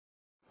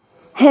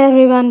Hey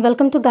everyone,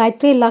 welcome to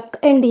Gayatri Luck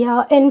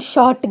India, in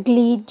short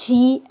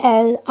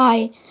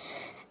GLI.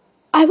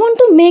 I want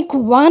to make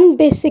one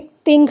basic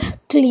thing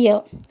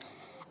clear.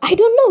 I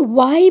don't know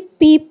why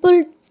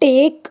people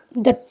take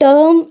the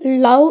term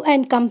love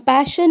and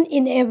compassion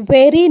in a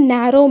very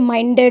narrow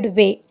minded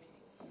way.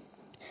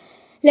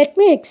 Let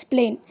me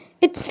explain.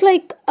 It's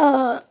like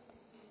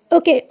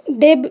okay,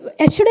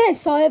 yesterday I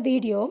saw a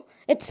video.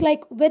 It's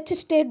like which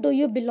state do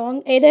you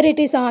belong? Either it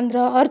is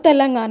Andhra or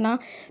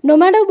Telangana. No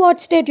matter what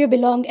state you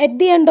belong, at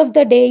the end of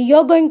the day,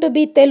 you're going to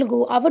be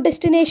Telugu. Our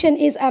destination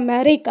is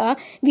America.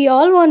 We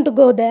all want to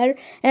go there,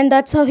 and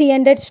that's how he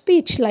ended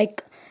speech.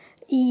 Like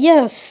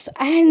yes,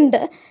 and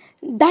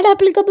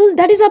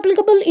that is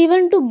applicable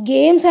even to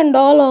games and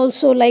all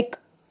also. Like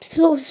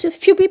so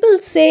few people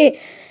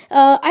say,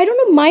 I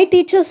don't know. My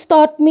teachers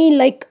taught me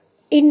like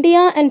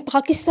India and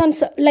Pakistan.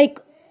 Like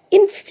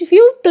in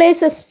few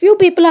places, few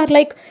people are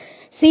like,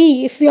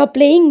 see, if you are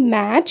playing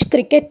match,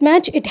 cricket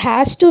match, it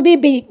has to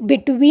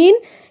between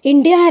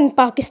India and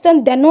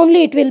Pakistan. Then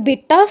only it will be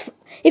tough.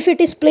 If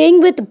it is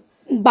playing with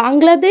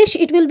Bangladesh,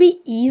 it will be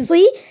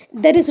easy.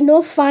 There is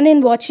no fun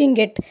in watching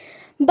it.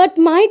 But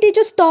my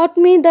teachers taught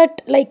me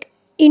that like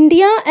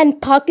India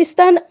and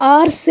Pakistan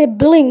are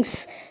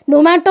siblings.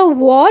 No matter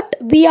what,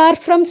 we are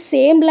from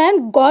same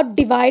land, got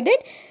divided.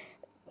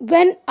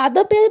 When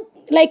other people,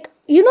 like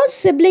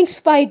siblings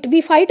fight,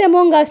 we fight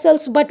among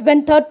ourselves, but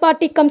when third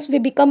party comes, we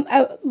become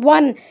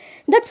one.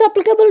 That's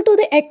applicable to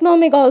the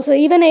economic also,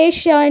 even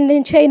Asia and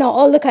in China,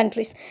 all the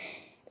countries.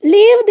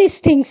 Leave these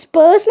things.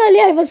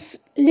 Personally, I was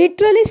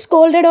literally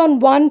scolded on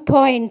one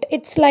point.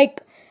 It's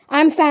like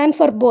I'm fan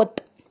for both.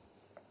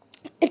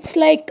 It's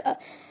like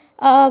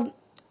uh,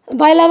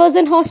 while I was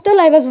in hostel,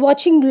 I was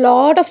watching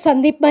lot of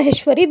Sandeep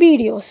Maheshwari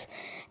videos,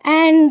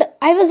 and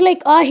I was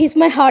like, ah, he's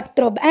my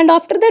heartthrob. And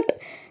after that,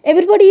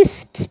 everybody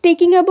is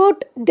speaking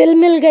about Dil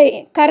Mil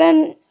Gaye,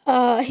 Karan,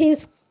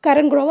 he's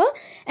Karan Grover,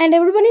 and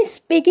everybody is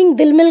speaking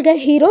Dil Mil Gaye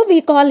hero.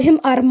 We call him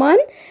Arman,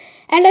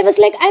 and I was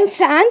like, I'm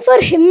fan for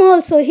him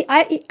also.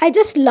 I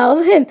just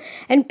love him,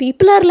 and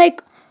people are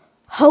like,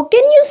 how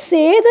can you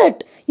say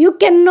that? You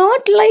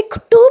cannot like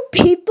two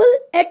people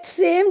at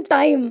same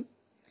time.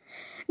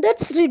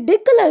 That's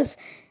ridiculous.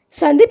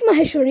 Sandeep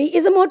Maheshwari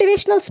is a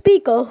motivational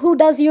speaker who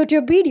does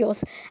YouTube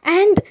videos,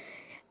 and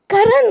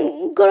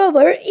Karan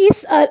Grover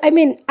is, I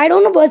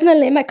don't know personal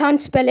name, I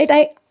can't spell it.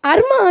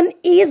 Arman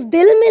is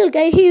Dil Mil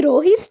Gaye hero,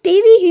 he's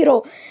TV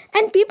hero,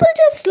 and people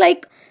just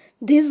like,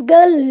 this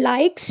girl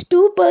likes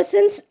two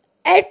persons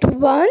at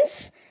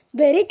once.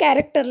 Very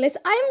characterless.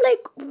 I'm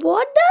like,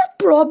 what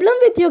the problem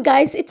with you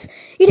guys?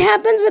 It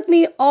happens with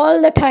me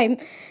all the time.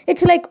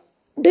 It's like,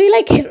 do you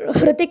like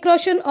Hrithik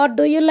Roshan or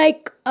do you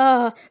like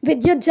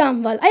Vidyut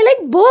Jamwal? I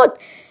like both.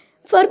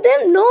 For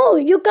them, no,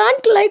 you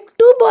can't like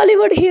two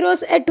Bollywood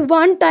heroes at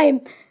one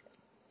time.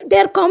 They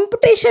are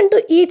competition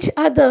to each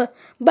other.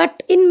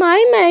 But in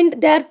my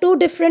mind, they are two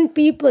different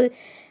people.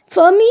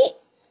 For me,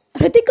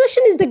 Hrithik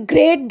Roshan is the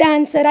great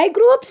dancer. I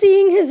grew up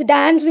seeing his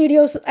dance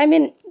videos. I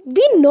mean,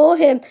 we know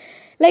him.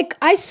 Like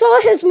I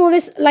saw his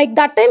movies. Like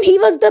that time, he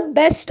was the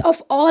best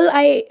of all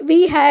I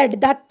we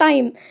had that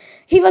time.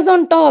 He was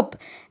on top.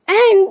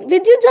 And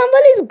Vidyut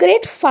Jamal is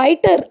great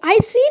fighter. I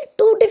see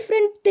two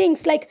different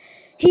things. Like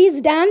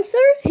he's dancer,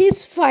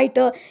 he's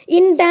fighter.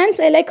 In dance,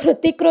 I like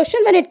Hrithik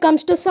Roshan. When it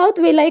comes to South,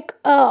 we like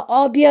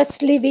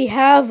obviously we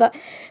have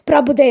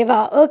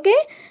Prabhudeva. Okay,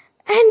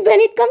 and when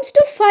it comes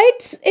to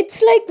fights,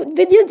 it's like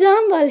Vidya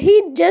Jamwal.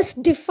 He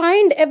just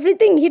defined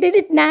everything. He did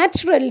it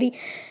naturally.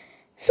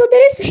 So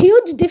there is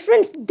huge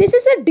difference. This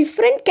is a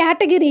different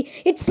category.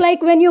 It's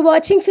like when you're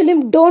watching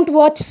film, don't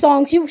watch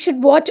songs. You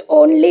should watch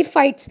only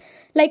fights.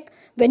 Like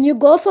when you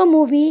go for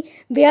movie,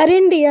 we are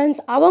Indians.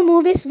 Our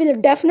movies will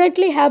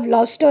definitely have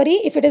love story.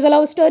 If it is a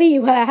love story,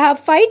 you have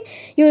fight.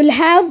 You will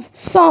have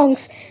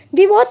songs.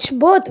 We watch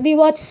both. We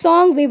watch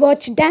song. We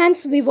watch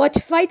dance. We watch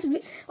fights.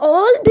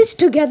 All this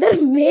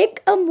together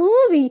make a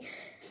movie.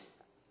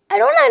 I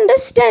don't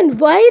understand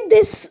why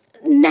this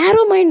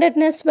narrow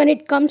mindedness when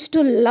it comes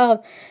to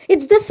love.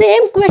 It's the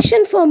same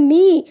question for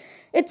me.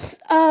 It's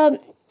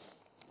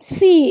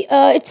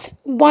it's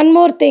one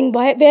more thing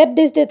where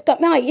this did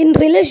come in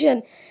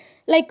religion.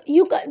 Like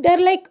they're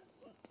like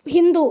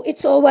Hindu,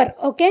 it's over.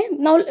 Okay,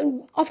 now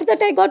after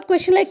that I got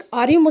question like,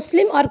 are you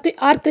Muslim or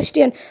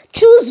Christian?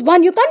 Choose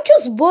one. You can't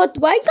choose both.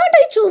 Why can't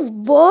I choose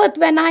both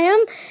when I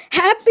am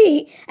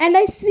happy and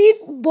I see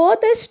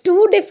both as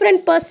two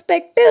different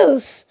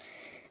perspectives?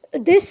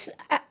 This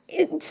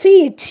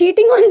see,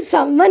 cheating on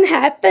someone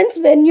happens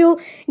when you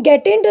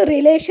get into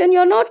relation.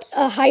 You're not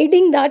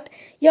hiding that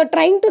you're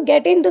trying to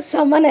get into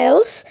someone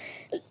else.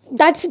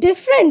 That's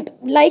different.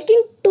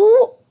 Liking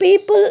two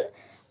people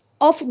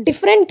of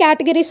different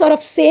categories or of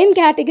same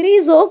category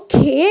is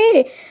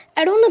okay.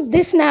 I don't know,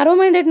 this narrow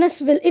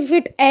mindedness will, if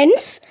it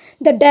ends,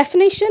 the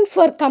definition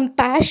for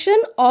compassion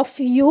of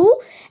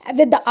you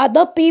with the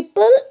other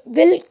people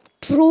will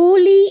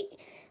truly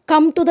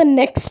come to the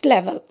next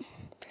level.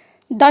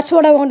 That's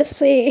what I want to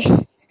say.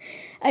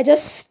 I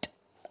just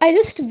I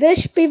just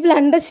wish people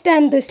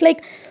understand this.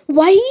 Like,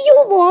 why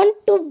you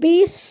want to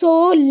be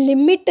so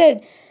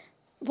limited?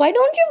 Why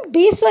don't you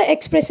be so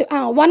expressive?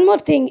 One more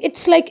thing,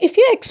 it's like if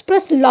you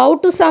express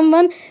love to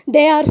someone,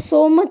 they are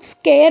so much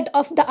scared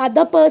of the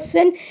other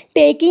person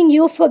taking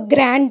you for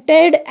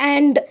granted,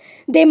 and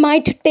they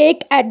might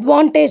take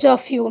advantage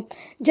of you.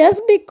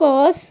 Just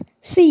because,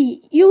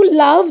 see, you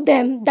love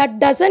them, that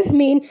doesn't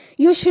mean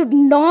you should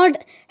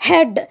nod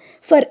head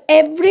for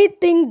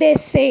everything they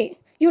say.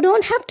 You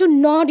don't have to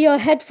nod your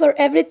head for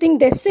everything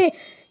they say.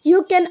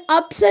 You can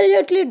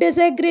absolutely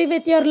disagree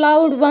with your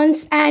loved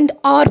ones and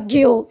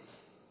argue.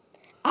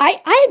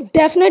 I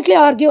definitely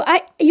argue.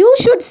 You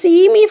should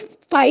see me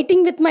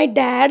fighting with my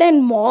dad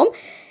and mom.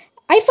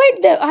 I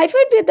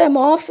fight with them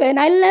often.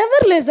 I'll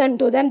never listen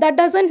to them. That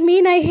doesn't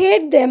mean I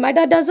hate them.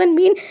 That doesn't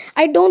mean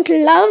I don't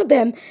love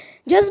them.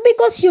 Just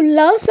because you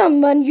love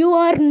someone, you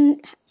are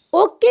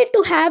okay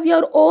to have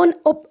your own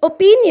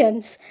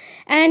opinions.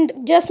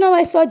 And just now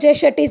I saw Jay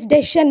Shetty's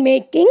decision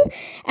making,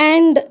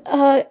 and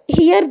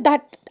here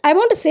that I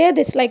want to say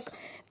this, like,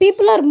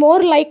 people are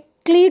more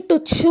likely to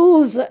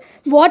choose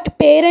what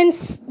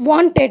parents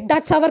wanted.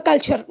 That's our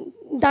culture.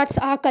 That's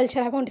our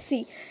culture. I want to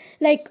see,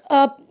 like,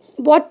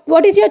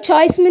 what is your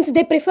choice means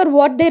they prefer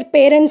what their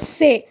parents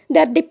say.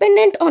 They're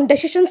dependent on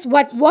decisions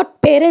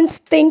what parents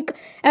think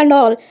and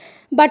all.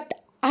 But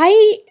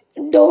I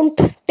don't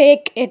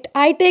take it.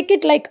 I take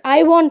it like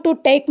I want to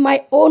take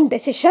my own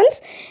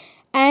decisions.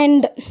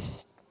 And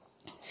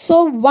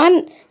so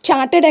one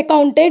chartered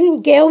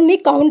accountant gave me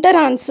counter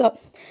answer.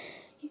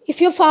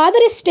 If your father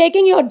is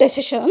taking your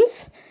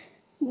decisions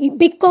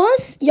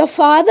because your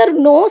father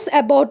knows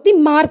about the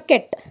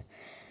market,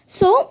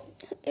 so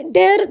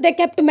there they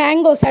kept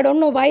mangoes. I don't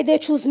know why they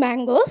choose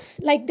mangoes.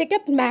 Like, they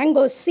kept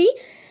mangoes. See,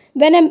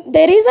 when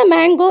there is a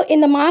mango in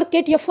the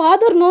market, your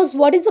father knows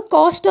what is the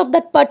cost of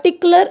that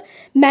particular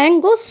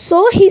mango.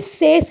 So he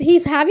says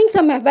he's having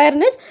some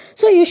awareness.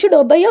 So you should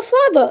obey your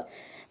father.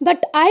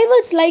 But I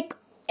was like,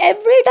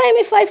 every time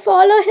if I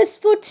follow his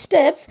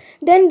footsteps,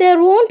 then there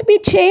won't be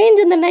change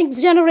in the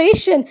next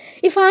generation.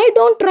 If I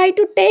don't try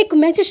to take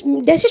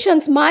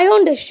decisions, my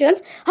own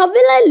decisions, how will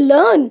I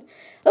learn?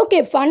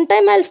 Okay, one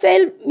time I'll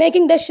fail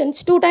making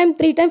decisions, two time,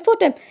 three time, four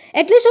time.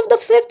 At least of the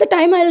fifth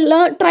time I'll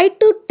learn, try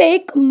to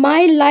take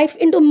my life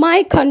into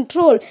my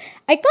control.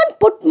 I can't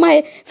put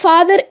my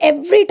father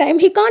every time.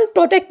 He can't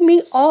protect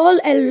me all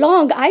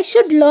along. I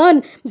should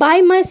learn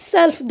by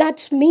myself.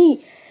 That's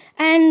me.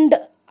 And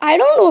I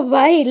don't know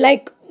why.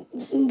 Like,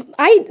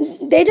 I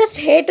they just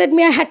hated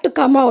me. I had to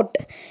come out.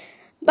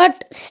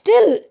 But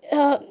still,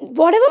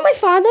 whatever my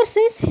father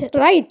says,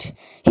 right,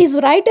 he's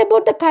right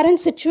about the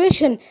current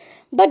situation.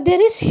 But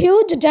there is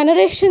huge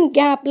generation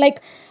gap.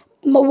 Like,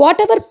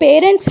 whatever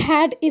parents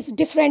had is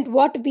different.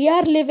 What we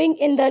are living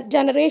in the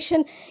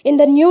generation, in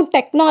the new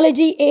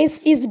technology is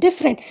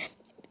different.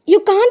 You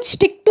can't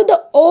stick to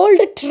the old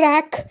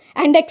track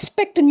and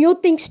expect new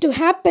things to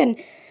happen.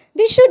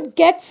 We should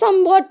get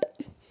somewhat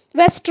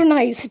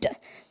westernized,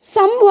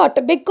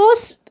 somewhat,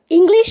 because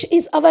English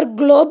is our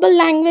global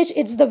language.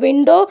 It's the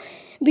window.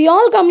 We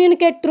all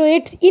communicate through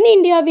it. In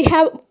India we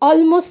have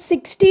almost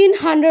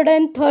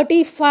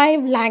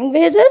 1635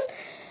 languages.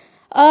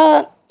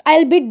 uh,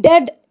 I'll be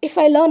dead if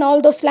I learn all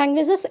those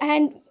languages.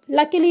 And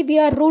luckily we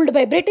are ruled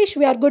by British.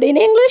 We are good in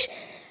English,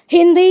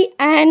 Hindi,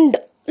 and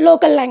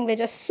local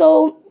languages.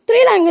 So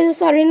three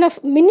languages are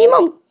enough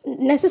minimum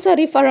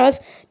necessary for us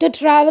to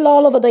travel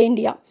all over the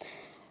India.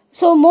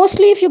 So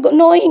mostly if you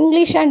know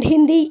English and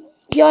Hindi,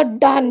 you're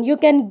done. You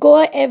can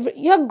go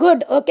you're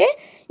good. Okay,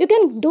 you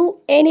can do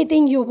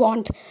anything you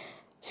want.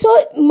 So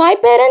my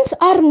parents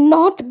are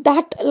not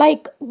that,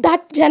 like,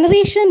 that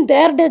generation.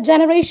 Their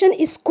generation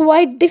is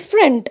quite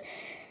different.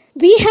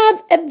 We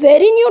have a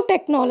very new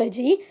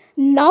technology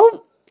now.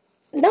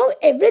 Now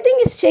everything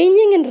is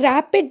changing in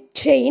rapid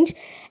change.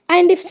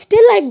 And if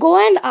still I go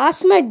and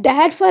ask my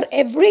dad for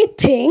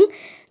everything,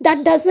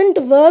 that doesn't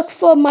work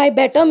for my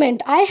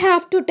betterment. I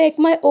have to take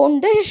my own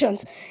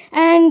decisions.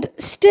 And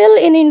still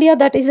in India,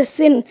 that is a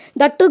sin.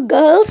 That to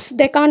girls,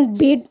 they can't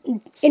be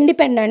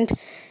independent.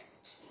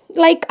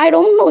 Like, I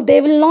don't know,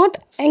 they will not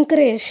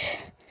encourage.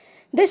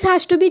 This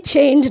has to be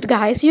changed,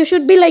 guys. You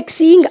should be like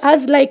seeing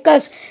us like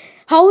us.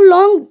 How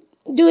long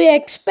do you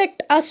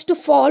expect us to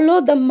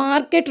follow the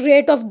market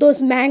rate of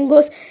those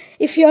mangoes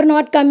if you're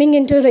not coming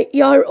into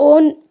your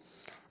own?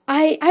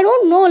 I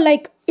don't know.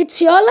 Like,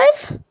 it's your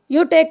life,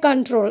 you take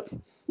control.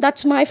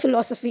 That's my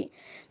philosophy.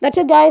 That's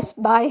it, guys.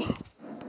 Bye.